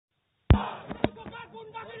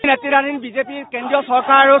নেতৃত্বাধীন বিজেপিৰ কেন্দ্ৰীয়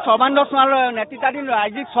চৰকাৰ আৰু সৰ্বানন্দ সোণোৱালৰ নেতৃত্বাধীন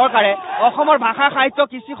ৰাজ্যিক চৰকাৰে অসমৰ ভাষা সাহিত্য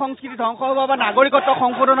কৃষি সংস্কৃতি ধ্বংস হ'ব বা নাগৰিকত্ব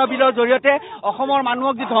সংশোধনৰ বিলৰ জৰিয়তে অসমৰ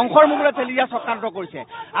মানুহক যি ধ্বংসৰ মুখলৈ ঠেলি দিয়া চক্ৰান্ত কৰিছে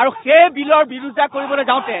আৰু সেই বিলৰ বিৰোধিতা কৰিবলৈ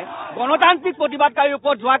যাওঁতে গণতান্ত্ৰিক প্ৰতিবাদকাৰীৰ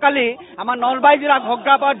ওপৰত যোৱাকালি আমাৰ নলবাৰী জিলাৰ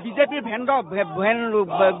ঘগ্ৰাপাৰত বিজেপিৰ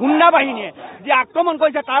গুণ্ডা বাহিনীয়ে যি আক্ৰমণ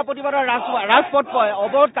কৰিছে তাৰ প্ৰতিবাদৰ ৰাজপথ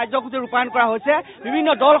অৱৰোধ কাৰ্যসূচী ৰূপায়ণ কৰা হৈছে বিভিন্ন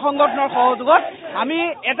দল সংগঠনৰ সহযোগত। আমি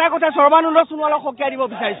এটা কথা সৰ্বানন্দ সোণোৱালক সকীয়াই দিব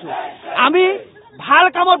বিচাৰিছো, আমি ভাল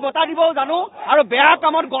কামত বঁটা দিবও জানো আৰু বেয়া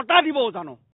কামত গতা দিবও জানো।